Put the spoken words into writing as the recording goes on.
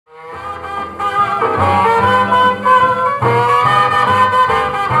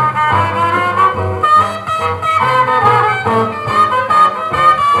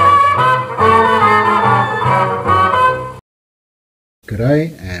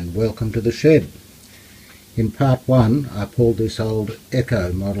G'day and welcome to the shed. In part 1 I pulled this old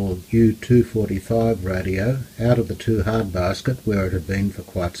Ekco model U245 radio out of the too hard basket where it had been for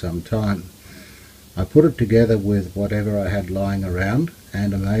quite some time. I put it together with whatever I had lying around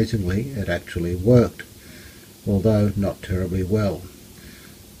and amazingly it actually worked, although not terribly well.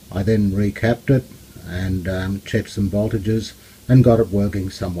 I then recapped it and checked some voltages and got it working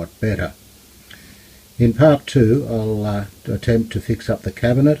somewhat better. In part 2 I'll attempt to fix up the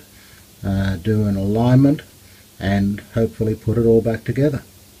cabinet, do an alignment and hopefully put it all back together.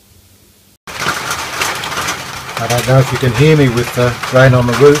 I don't know if you can hear me with the rain on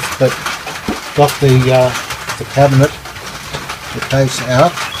the roof, but got the cabinet, the case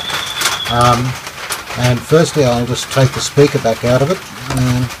out, and firstly I'll just take the speaker back out of it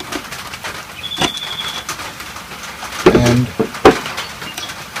and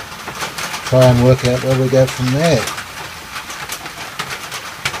try and work out where we go from there.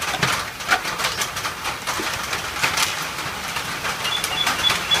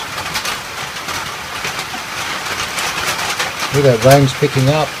 Look, that rain's picking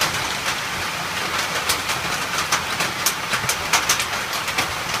up.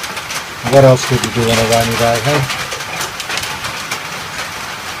 What else could you do on a rainy day, hey?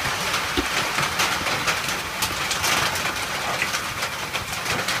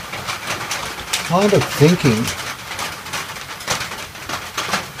 Kind of thinking,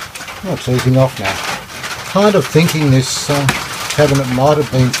 oh, it's easing off now. Kind of thinking this cabinet might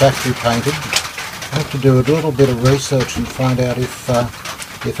have been factory painted. I have to do a little bit of research and find out if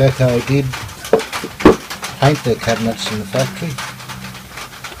Ekco did paint their cabinets in the factory.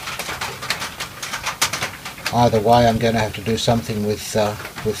 Either way, I'm going to have to do something with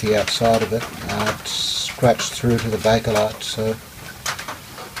the outside of it. It's scratched through to the Bakelite, so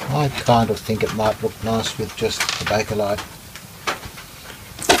I kind of think it might look nice with just the Bakelite.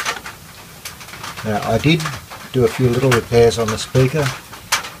 Now, I did do a few little repairs on the speaker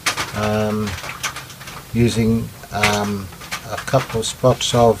using a couple of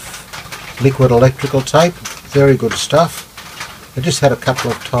spots of liquid electrical tape. Very good stuff. I just had a couple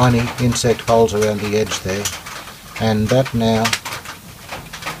of tiny insect holes around the edge there, and that now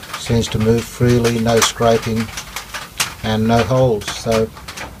seems to move freely, no scraping and no holes. So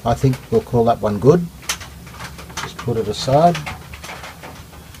I think we'll call that one good. Just put it aside.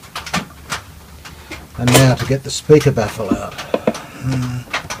 And now to get the speaker baffle out.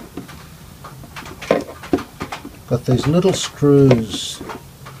 Got these little screws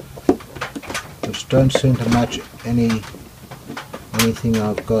which don't seem to match anything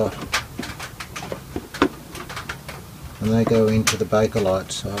I've got. And they go into the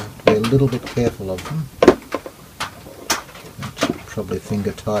Bakelite, so I have to be a little bit careful of them. Probably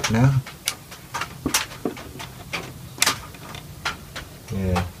finger tight now.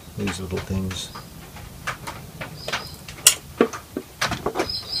 Yeah, these little things.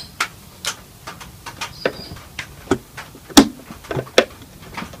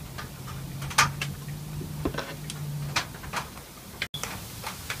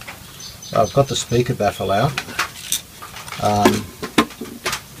 I've got the speaker baffle out.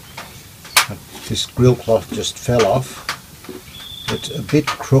 This grill cloth just fell off. It's a bit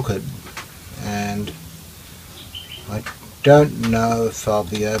crooked and I don't know if I'll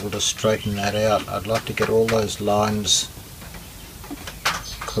be able to straighten that out. I'd like to get all those lines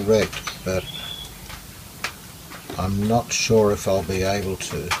correct, but I'm not sure if I'll be able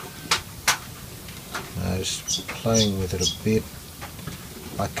to. Just playing with it a bit.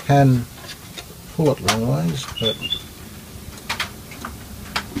 I can pull it long ways, but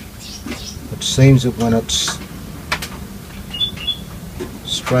it seems that when it's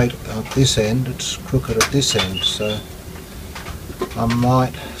straight at this end, it's crooked at this end, so I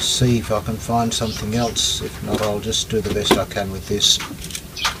might see if I can find something else. If not, I'll just do the best I can with this.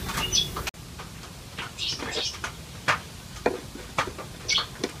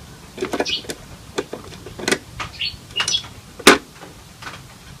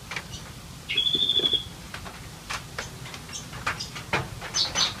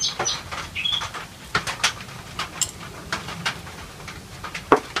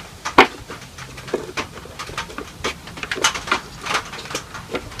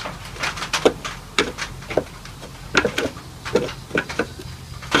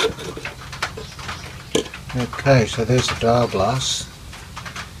 Okay, so there's the dial glass.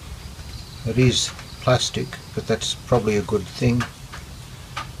 It is plastic, but that's probably a good thing.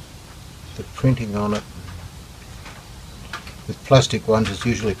 the printing on it with plastic ones is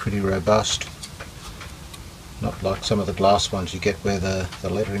usually pretty robust, not like some of the glass ones you get where the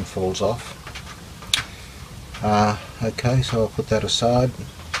lettering falls off. Okay, so I'll put that aside.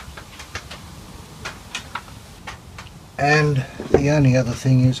 And the only other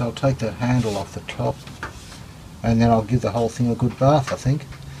thing is I'll take the handle off the top and then I'll give the whole thing a good bath, I think.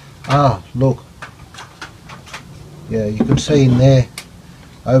 Ah, look. Yeah, you can see in there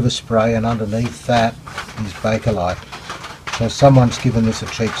overspray, and underneath that is Bakelite. So someone's given this a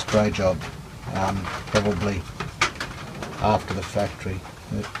cheap spray job, probably after the factory.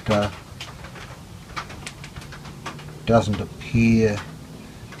 It doesn't appear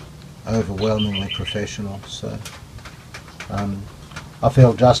overwhelmingly professional, so I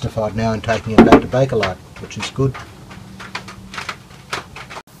feel justified now in taking it back to Bakelite, which is good.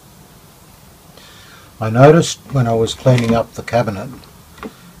 I noticed when I was cleaning up the cabinet,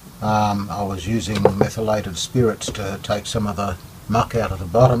 I was using methylated spirits to take some of the muck out of the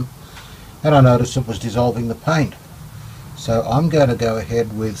bottom, and I noticed it was dissolving the paint. So I'm going to go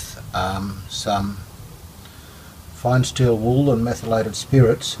ahead with some fine steel wool and methylated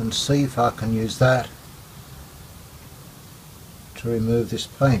spirits and see if I can use that to remove this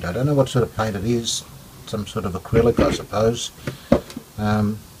paint. I don't know what sort of paint it is, some sort of acrylic I suppose.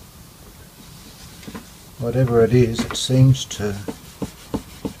 Whatever it is, it seems to...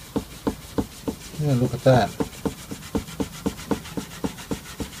 Yeah, look at that.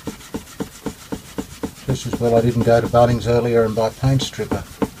 Just as well I didn't go to Bunnings earlier and buy paint stripper.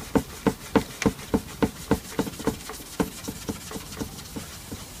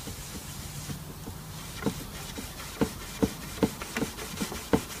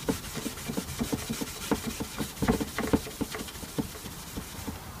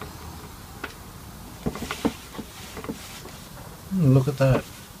 Look at that.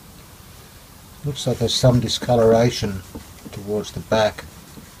 Looks like there's some discoloration towards the back.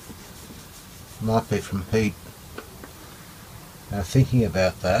 Might be from heat. Now thinking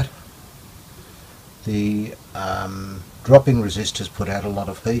about that, the dropping resistors put out a lot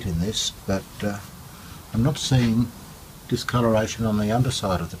of heat in this, but I'm not seeing discoloration on the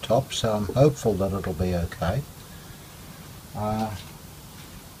underside of the top, so I'm hopeful that it'll be okay.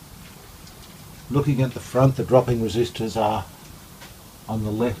 Looking at the front, the dropping resistors are on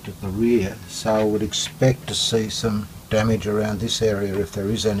the left of the rear, so I would expect to see some damage around this area if there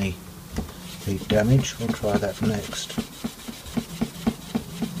is any heat damage. We'll try that next.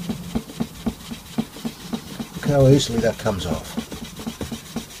 Look how easily that comes off.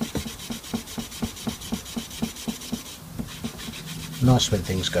 Nice when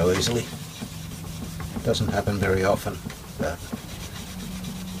things go easily. It doesn't happen very often, but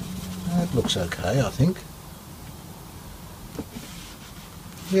it looks okay, I think.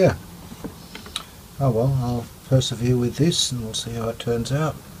 Yeah. Oh well, I'll persevere with this and we'll see how it turns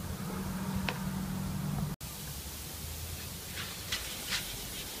out.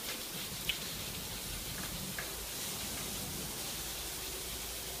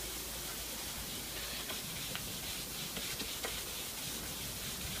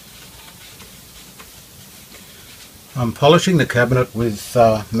 I'm polishing the cabinet with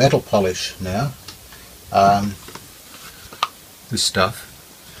metal polish now. This stuff.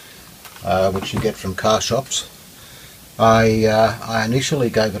 Which you get from car shops. I initially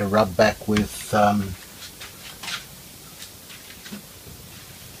gave it a rub back with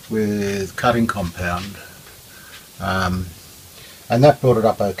cutting compound, and that brought it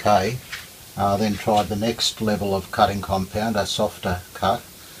up okay. Then tried the next level of cutting compound, a softer cut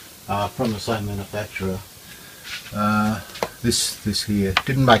from the same manufacturer. This here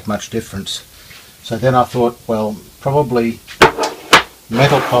didn't make much difference. So then I thought, well, probably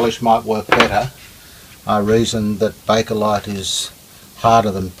metal polish might work better. I reasoned that Bakelite is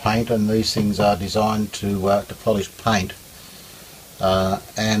harder than paint, and these things are designed to polish paint.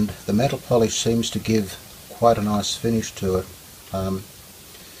 And the metal polish seems to give quite a nice finish to it.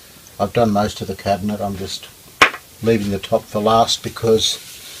 I've done most of the cabinet. I'm just leaving the top for last because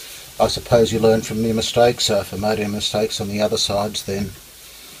I suppose you learn from your mistakes. So if I made any mistakes on the other sides, then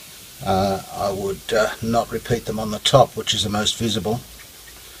I would not repeat them on the top, which is the most visible.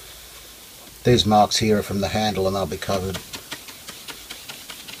 These marks here are from the handle and they'll be covered.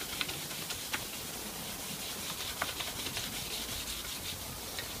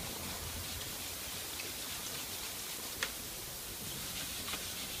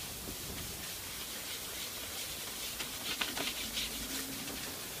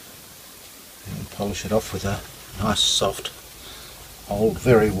 And polish it off with a nice soft old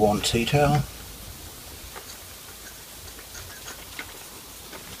very worn tea towel.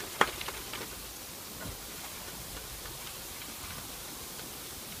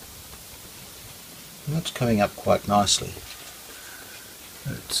 And that's coming up quite nicely.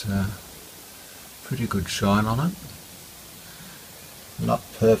 It's pretty good shine on it. Not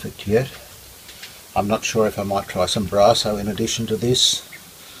perfect yet. I'm not sure if I might try some Brasso in addition to this.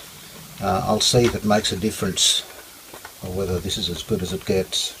 I'll see if it makes a difference or whether this is as good as it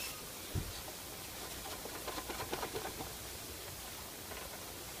gets.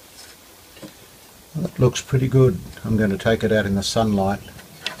 Well, that looks pretty good. I'm going to take it out in the sunlight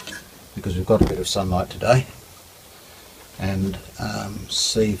because we've got a bit of sunlight today, and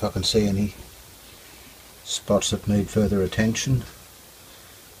see if I can see any spots that need further attention.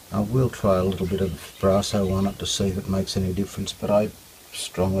 I will try a little bit of Brasso on it to see if it makes any difference, but I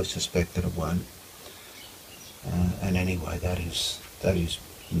strongly suspect that it won't. And anyway, that is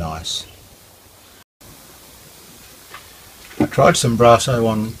nice. I tried some Brasso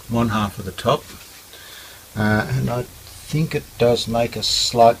on one half of the top, and I think it does make a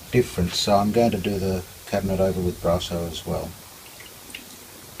slight difference, so I'm going to do the cabinet over with Brasso as well.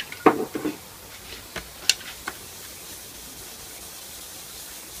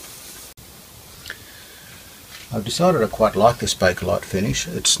 I've decided I quite like this Bakelite finish.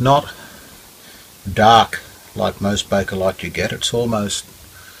 It's not dark like most Bakelite you get. It's almost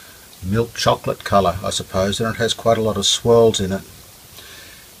milk chocolate colour, I suppose, and it has quite a lot of swirls in it.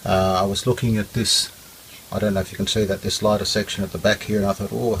 I was looking at this, I don't know if you can see that, this lighter section at the back here, and I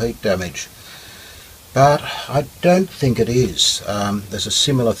thought, oh, heat damage. But I don't think it is. There's a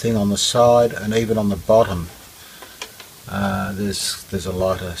similar thing on the side and even on the bottom. There's a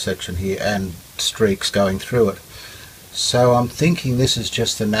lighter section here and streaks going through it. So I'm thinking this is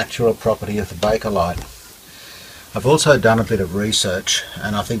just the natural property of the Bakelite. I've also done a bit of research,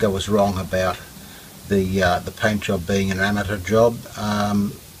 and I think I was wrong about the paint job being an amateur job.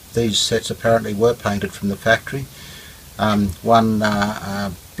 These sets apparently were painted from the factory. One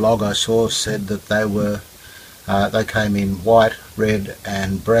blog I saw said that they came in white, red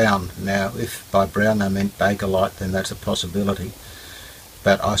and brown. Now if by brown they meant Bakelite, then that's a possibility,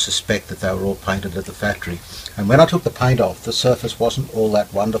 but I suspect that they were all painted at the factory. And when I took the paint off, the surface wasn't all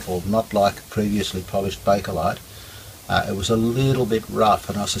that wonderful, not like previously polished Bakelite. It was a little bit rough,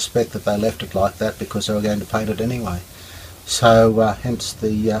 and I suspect that they left it like that because they were going to paint it anyway. So hence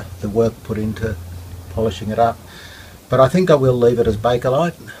the work put into polishing it up. But I think I will leave it as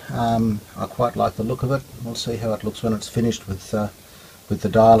Bakelite. I quite like the look of it. We'll see how it looks when it's finished with the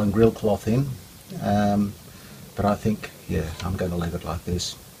dial and grill cloth in. But I think, yeah, I'm going to leave it like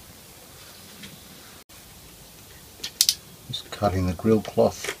this. Just cutting the grill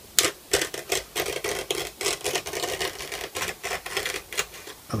cloth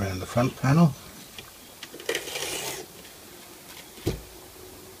around the front panel.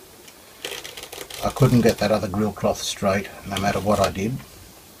 I couldn't get that other grill cloth straight no matter what I did,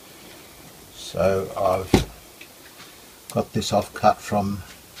 so I've got this offcut from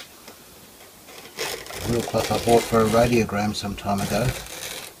a grill cloth I bought for a radiogram some time ago.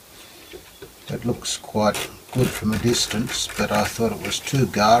 It looks quite good from a distance, but I thought it was too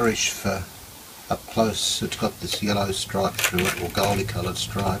garish for up close. It's got this yellow stripe through it, or goldy coloured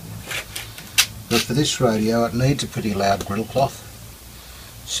stripe, but for this radio it needs a pretty loud grill cloth.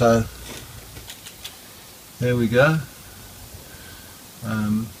 So there we go.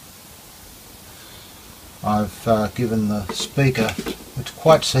 I've given the speaker, it's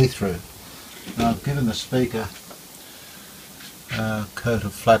quite see-through, I've given the speaker a coat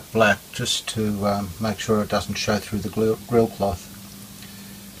of flat black just to make sure it doesn't show through the grill cloth.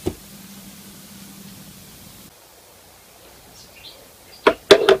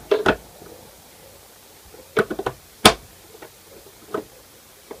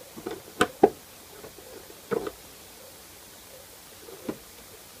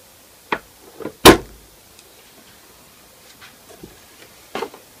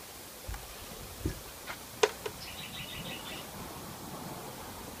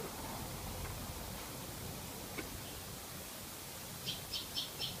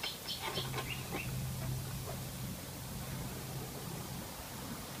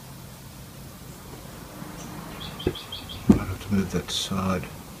 I have to move that side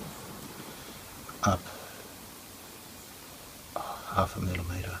up 0.5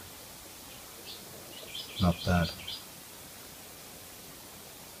 millimetre. Not bad.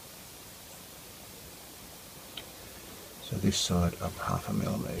 So this side up 0.5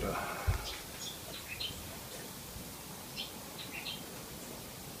 millimetre.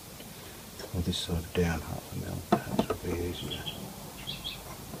 Or this side down 0.5 mil. That would be easier.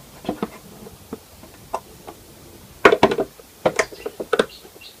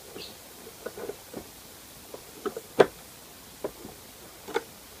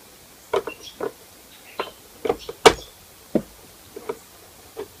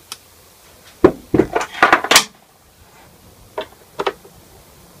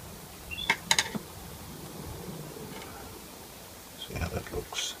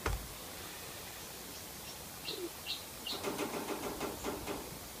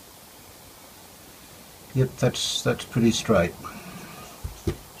 Yep, that's pretty straight.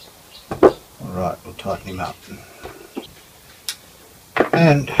 Alright, we'll tighten him up.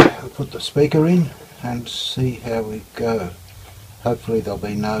 And we'll put the speaker in and see how we go. Hopefully there'll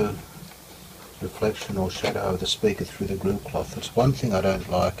be no reflection or shadow of the speaker through the grill cloth. That's one thing I don't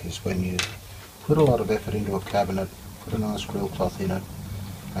like, is when you put a lot of effort into a cabinet, put a nice grill cloth in it,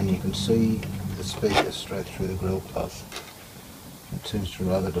 and you can see the speaker straight through the grill cloth. It seems to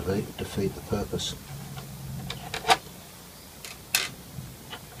rather defeat the purpose.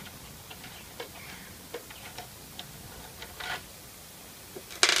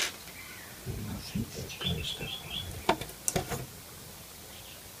 I think that goes that way.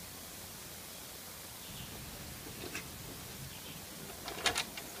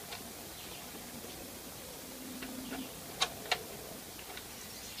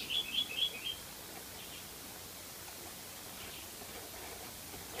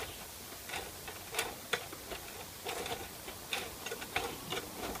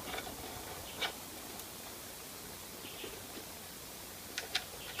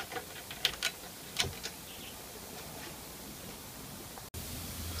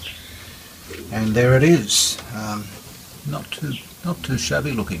 And there it is. Not too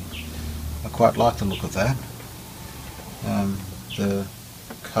shabby looking. I quite like the look of that. The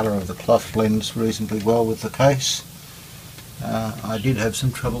colour of the cloth blends reasonably well with the case. I did have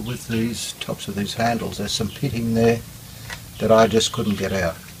some trouble with these tops of these handles. There's some pitting there that I just couldn't get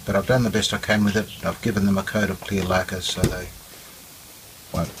out. But I've done the best I can with it. I've given them a coat of clear lacquer so they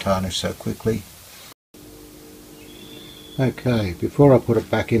won't tarnish so quickly. Okay, before I put it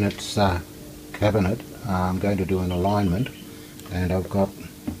back in its cabinet, I'm going to do an alignment, and I've got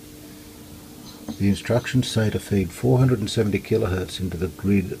the instructions say to feed 470 kilohertz into the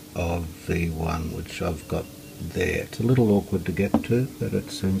grid of V1, which I've got there. It's a little awkward to get to, but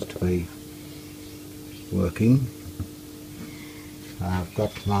it seems to be working. I've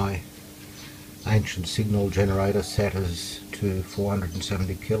got my ancient signal generator set as to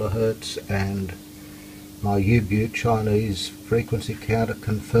 470 kilohertz, and my U-Butte Chinese frequency counter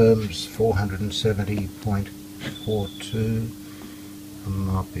confirms 470.42. I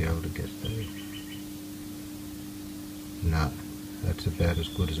might be able to get there. No, that's about as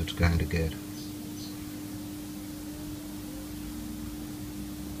good as it's going to get.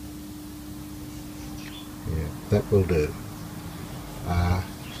 Yeah, that will do.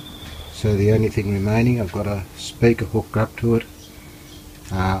 So the only thing remaining, I've got a speaker hooked up to it.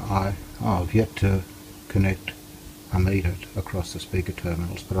 I've yet to connect a meter across the speaker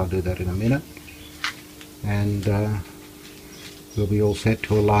terminals, but I'll do that in a minute, and we'll be all set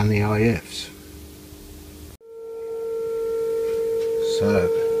to align the IFs. So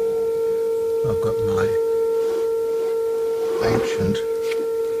I've got my ancient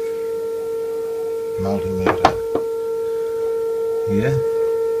multimeter here,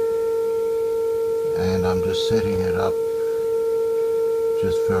 and I'm just setting it up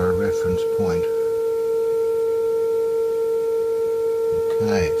just for a reference point.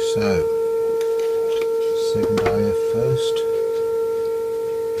 Okay, so second IF first,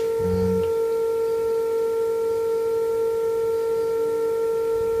 and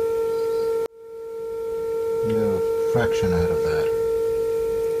a fraction out of that.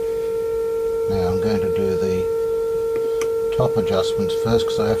 Now I'm going to do the top adjustments first,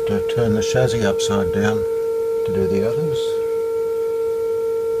 because I have to turn the chassis upside down to do the others.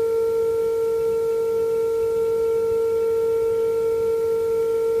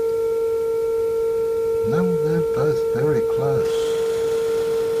 No, they're both very close.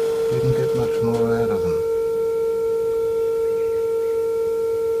 You can get much more out of them.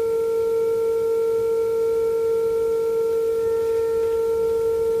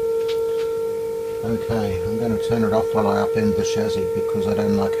 Okay, I'm going to turn it off while I upend the chassis, because I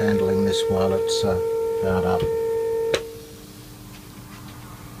don't like handling this while it's powered up.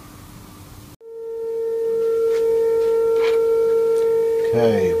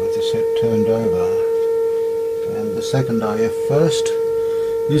 Okay, with the set turned over, and the second IF first,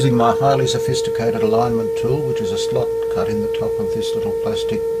 using my highly sophisticated alignment tool, which is a slot cut in the top of this little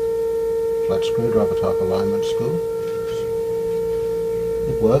plastic flat screwdriver type alignment spool.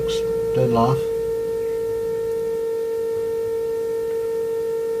 It works, don't laugh.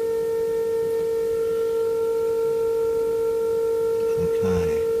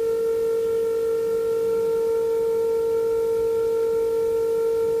 Okay.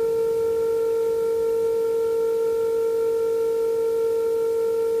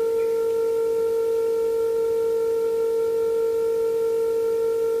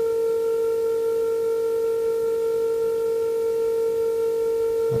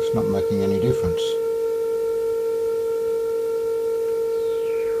 That's not making any difference.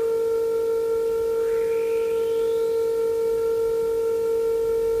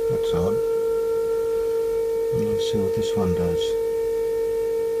 see what this one does.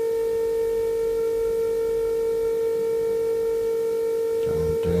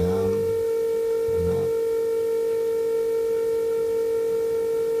 Going down and up.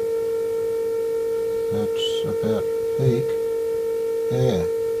 That's about peak. There.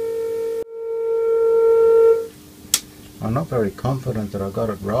 I'm not very confident that I got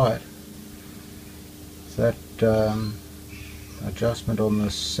it right. That adjustment on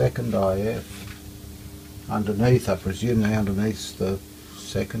the second IF underneath, I presume the underneath's the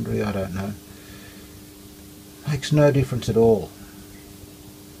secondary, I don't know, makes no difference at all.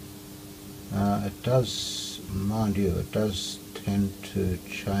 It does, mind you, it does tend to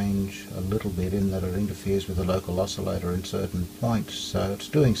change a little bit in that it interferes with the local oscillator in certain points, so it's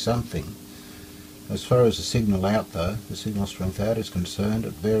doing something. As far as the signal out though, the signal strength out is concerned,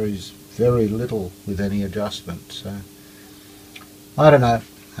 it varies very little with any adjustment, so I don't know.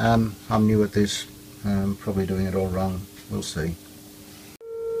 I'm new at this, probably doing it all wrong, we'll see.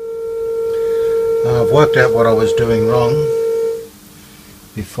 I've worked out what I was doing wrong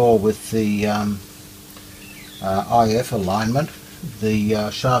before with the IF alignment.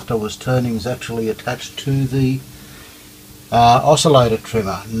 The shaft I was turning is actually attached to the oscillator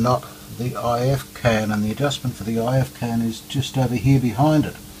trimmer, not the IF can, and the adjustment for the IF can is just over here behind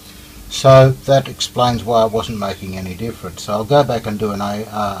it. So that explains why I wasn't making any difference. So I'll go back and do an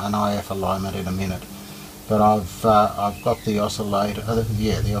IF alignment in a minute. But I've got the oscillator,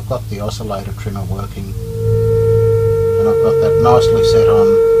 I've got the oscillator trimmer working, and I've got that nicely set on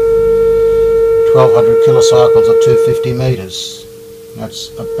 1200 kilocycles at 250 meters. That's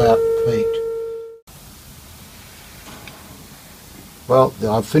about peaked. Well,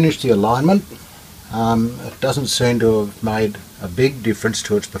 I've finished the alignment. It doesn't seem to have made a big difference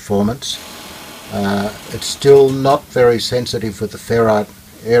to its performance. It's still not very sensitive with the ferrite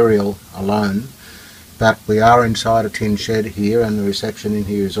aerial alone, but we are inside a tin shed here and the reception in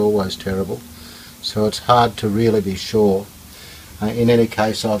here is always terrible, so it's hard to really be sure. In any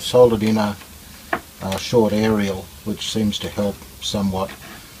case, I've soldered in a short aerial, which seems to help somewhat,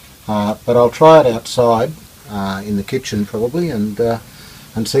 but I'll try it outside in the kitchen probably and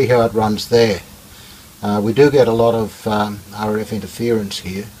see how it runs there. We do get a lot of RF interference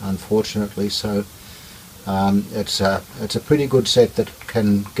here, unfortunately, so it's a pretty good set that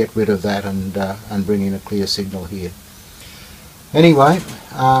can get rid of that and bring in a clear signal here. Anyway,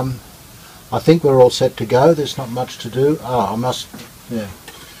 I think we're all set to go. There's not much to do. I must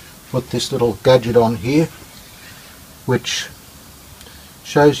put this little gadget on here, which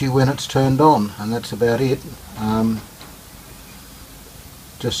shows you when it's turned on, and that's about it.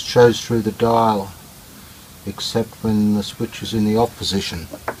 Just shows through the dial, except when the switch is in the off position.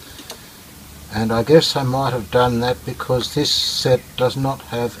 And I guess I might have done that because this set does not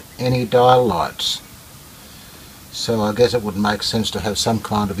have any dial lights. So I guess it would make sense to have some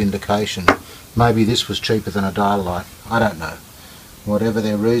kind of indication. Maybe this was cheaper than a dial light. I don't know. Whatever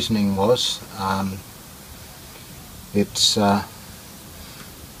their reasoning was, it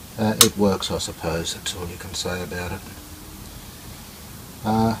works, I suppose. That's all you can say about it.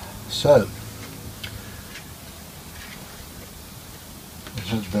 So we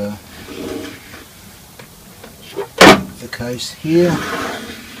have the case here.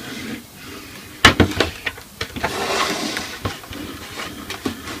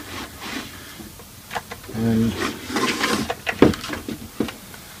 And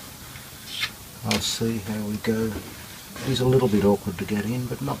I'll see how we go. It is a little bit awkward to get in,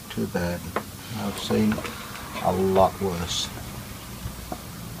 but not too bad. I've seen a lot worse.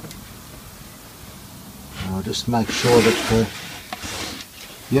 I'll just make sure that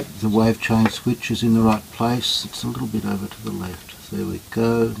the wave change switch is in the right place. It's a little bit over to the left. There we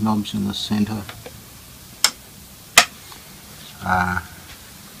go. Knobs in the centre.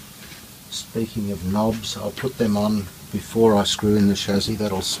 Speaking of knobs, I'll put them on before I screw in the chassis.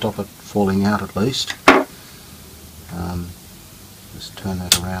 That'll stop it falling out at least. Just turn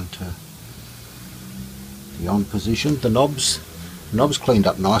that around to the on position. The knobs cleaned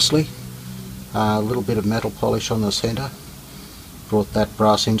up nicely. A little bit of metal polish on the centre. Brought that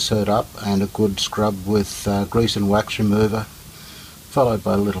brass insert up and a good scrub with grease and wax remover, followed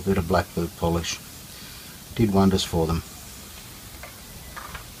by a little bit of black boot polish. Did wonders for them.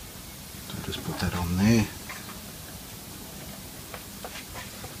 So just put that on there.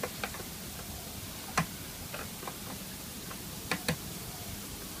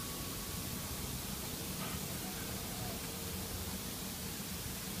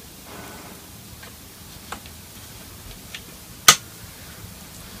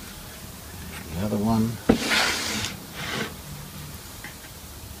 The other one.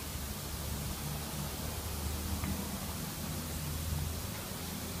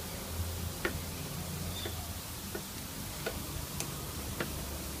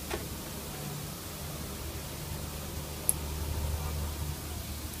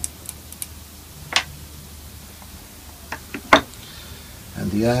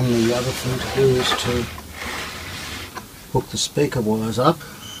 the only other thing to do is to hook the speaker wires up.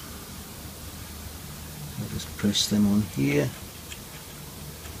 I'll just press them on here.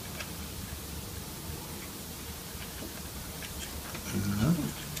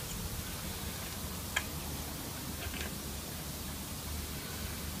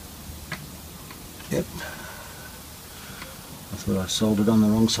 Yep. I thought I soldered on the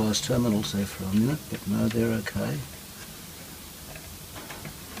wrong size terminals there for a minute, but no, they're okay.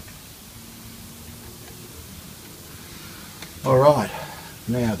 Alright,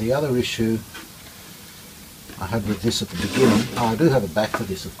 now the other issue I had with this at the beginning, I do have a back for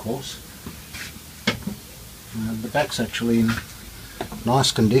this of course. The back's actually in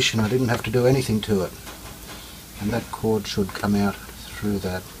nice condition, I didn't have to do anything to it. And that cord should come out through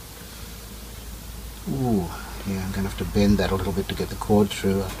that. Ooh, yeah, I'm going to have to bend that a little bit to get the cord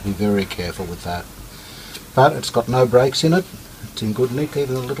through. I have to be very careful with that. But it's got no breaks in it. It's in good nick.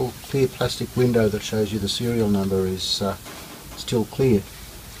 Even the little clear plastic window that shows you the serial number is still clear.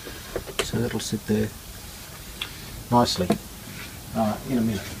 So it'll sit there nicely. In a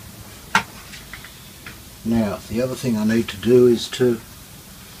minute. Now, the other thing I need to do is to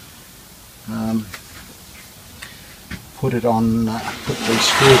put these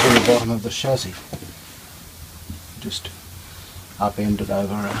screws on the bottom of the chassis. Just upend it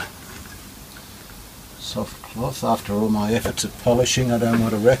over a soft cloth. After all my efforts at polishing, I don't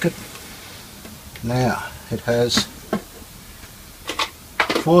want to wreck it. Now, it has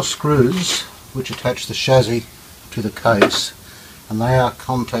 4 screws which attach the chassis to the case, and they are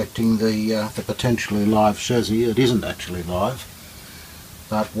contacting the potentially live chassis. It isn't actually live,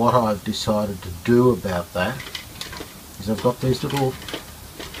 but what I've decided to do about that is I've got these little,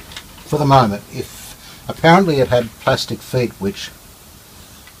 for the moment, apparently it had plastic feet which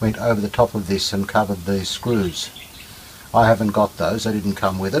went over the top of this and covered these screws. I haven't got those, they didn't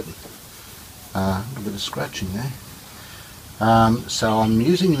come with it. A little bit of scratching there. So I'm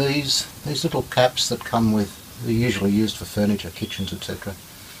using these little caps that come with, they're usually used for furniture, kitchens, etc.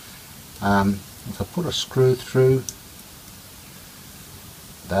 If I put a screw through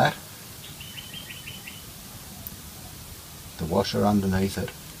that, the washer underneath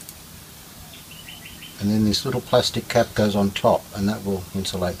it, and then this little plastic cap goes on top, and that will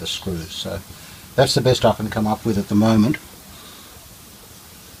insulate the screws. So that's the best I can come up with at the moment.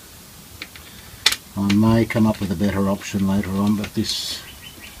 I may come up with a better option later on, but this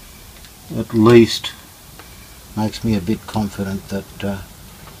at least makes me a bit confident that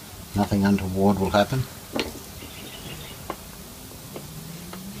nothing untoward will happen.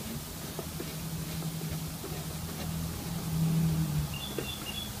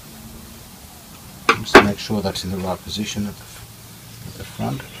 Just to make sure that's in the right position at the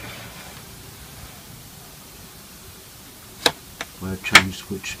front. Wire change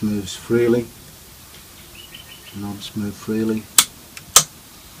switch moves freely. Knobs move freely.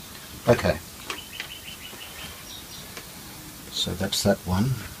 Okay. So that's that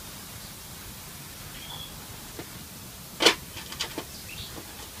one.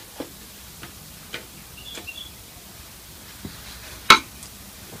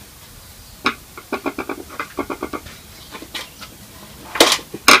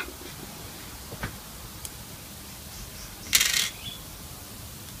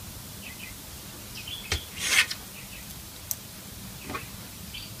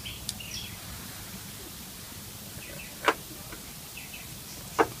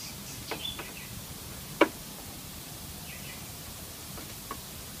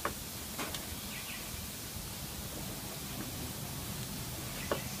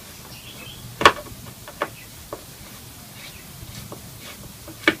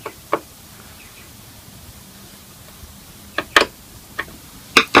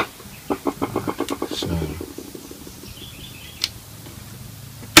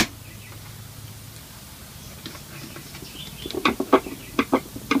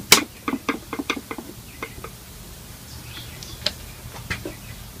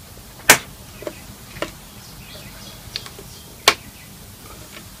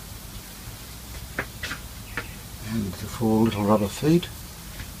 And the 4 little rubber feet.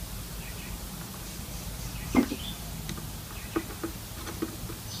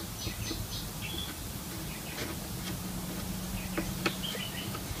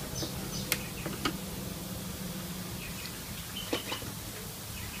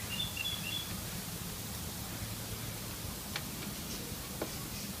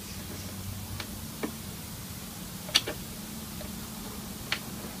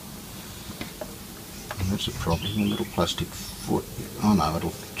 That's a problem, a little plastic foot. Oh no,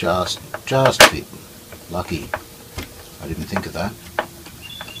 it'll just fit. Lucky. I didn't think of that.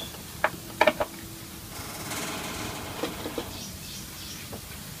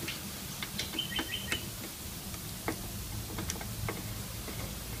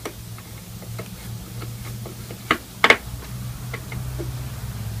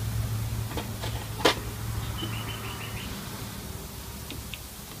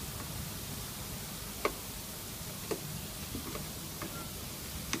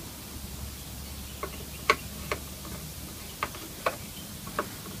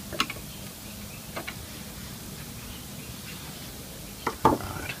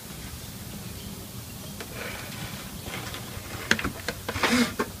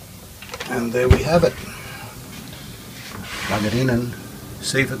 And there we have it. Plug it in and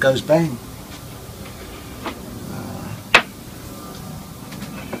see if it goes bang.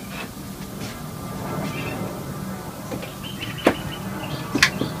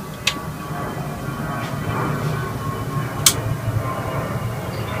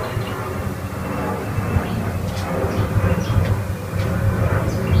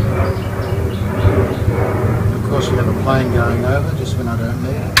 We have a plane going over just when I don't need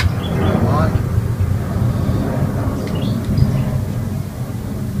it. Never mind.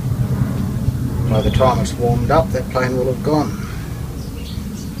 By the time it's warmed up, that plane will have gone.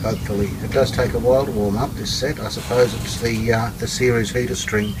 Hopefully. It does take a while to warm up, this set. I suppose it's the series heater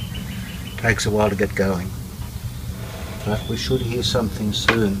string. Takes a while to get going. But we should hear something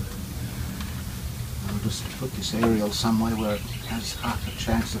soon. I'll just put this aerial somewhere where it has half a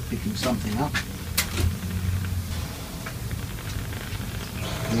chance of picking something up.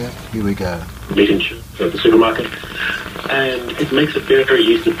 Yeah, here we go. Meeting at the supermarket, and it makes it very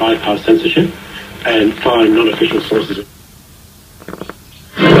easy to bypass censorship and find non-official sources.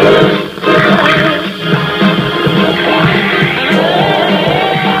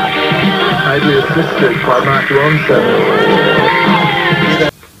 Maybe assisted by Mark Ronson.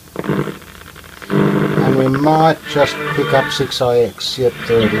 And we might just pick up 6IX. Yep,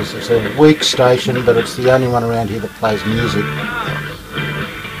 there it is. It's a weak station, but it's the only one around here that plays music.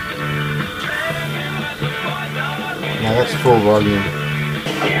 Now that's full volume.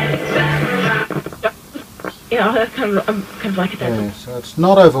 Yeah, I'm kind of like that. Yeah, so it's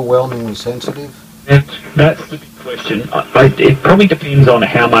not overwhelmingly sensitive. That's the big question. It probably depends on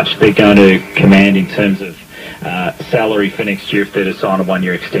how much they're going to command in terms of salary for next year if they sign a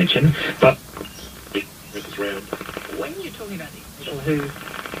one-year extension. But when you're talking about these people who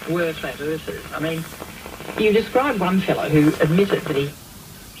were flat earthers, I mean, you described one fellow who admitted that he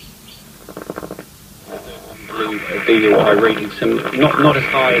DUI readings, and not as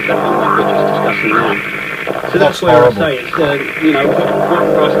high as that one that we're just discussing now. So that's where horrible. I say it's, you know, what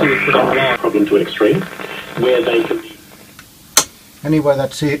price do we put on the problem to an extreme, where they can be... Anyway,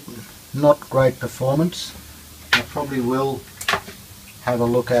 that's it. Not great performance. I probably will have a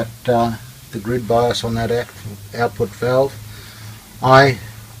look at the grid bias on that output valve. I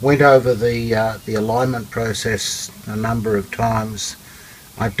went over the alignment process a number of times.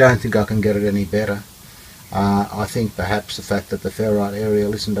 I don't think I can get it any better. I think perhaps the fact that the ferrite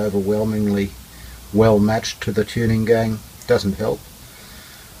aerial isn't overwhelmingly well matched to the tuning gang doesn't help.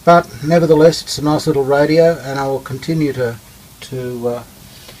 But nevertheless, it's a nice little radio, and I will continue to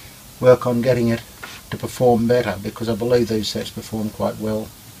work on getting it to perform better, because I believe these sets perform quite well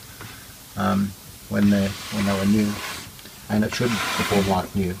when they were new, and it should perform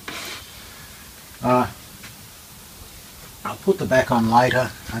like new. I'll put the back on later.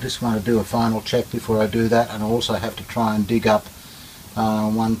 I just want to do a final check before I do that, and I also have to try and dig up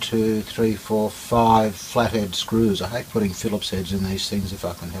 1, 2, 3, 4, 5 flathead screws. I hate putting Phillips heads in these things if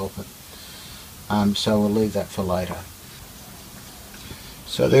I can help it. So we'll leave that for later.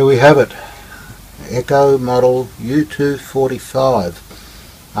 So there we have it. Ekco model U245.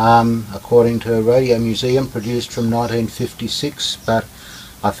 According to Radio Museum, produced from 1956, but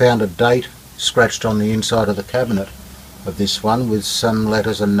I found a date scratched on the inside of the cabinet of this one with some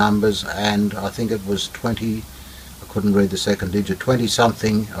letters and numbers, and I think it was 20, I couldn't read the second digit, 20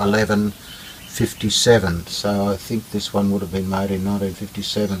 something 1157, so I think this one would have been made in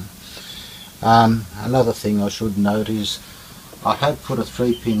 1957. Another thing I should note is I have put a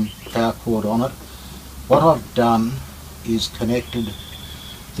 3-pin power cord on it. What I've done is connected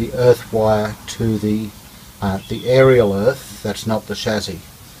the earth wire to the aerial earth, that's not the chassis.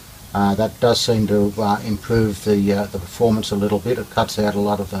 That does seem to improve the performance a little bit. It cuts out a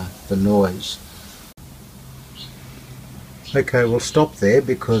lot of the noise. Okay, we'll stop there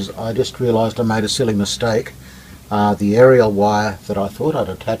because I just realised I made a silly mistake. The aerial wire that I thought I'd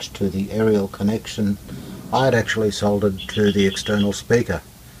attached to the aerial connection, I had actually soldered to the external speaker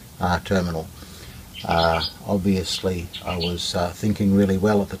terminal. Obviously I was thinking really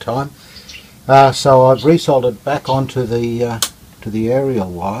well at the time. So I've resoldered back onto the aerial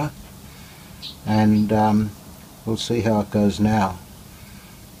wire, and we'll see how it goes now.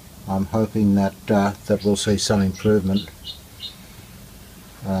 I'm hoping that that we'll see some improvement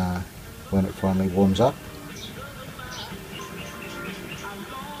when it finally warms up.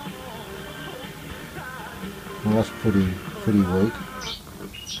 Well, that's pretty weak.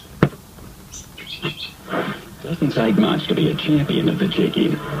 Doesn't take much to be a champion of the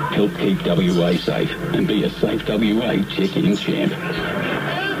check-in. Help keep WA safe and be a safe WA check-in champ.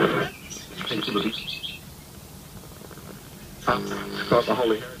 Scott, the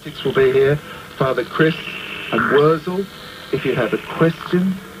Holy Heretics will be here. Father Chris and Wurzel, if you have a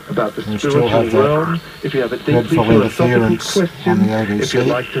question about the spiritual realm, if you have a deeply philosophical question, if you'd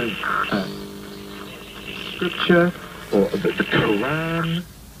like to scripture or the Quran.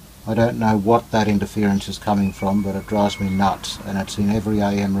 I don't know what that interference is coming from, but it drives me nuts, and it's in every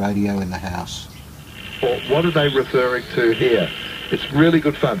AM radio in the house. Or what are they referring to here? It's really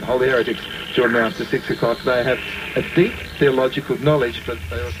good fun. Holy Heretics join now after 6 o'clock. They have a deep theological knowledge, but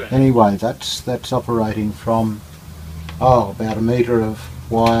they also have... Anyway, that's operating from about a metre of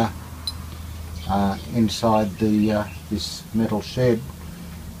wire inside the this metal shed.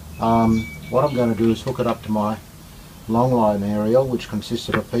 What I'm going to do is hook it up to my long line aerial, which consists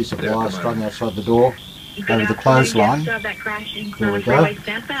of a piece of wire strung outside the door over the clothesline. There we go.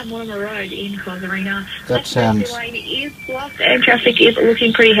 That sounds... and traffic is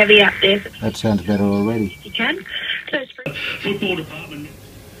looking pretty heavy out there. That sounds better already. You can. Football department.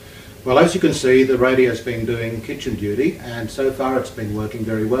 Well, as you can see, the radio's been doing kitchen duty, and so far it's been working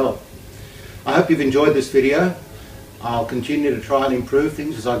very well. I hope you've enjoyed this video. I'll continue to try and improve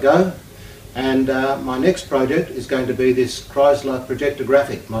things as I go. And my next project is going to be this Chrysler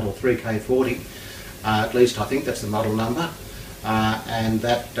Projectographic Model 3K40. At least I think that's the model number. And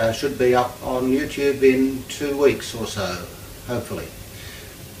that should be up on YouTube in 2 weeks or so, hopefully.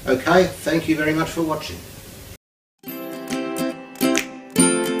 Okay, thank you very much for watching.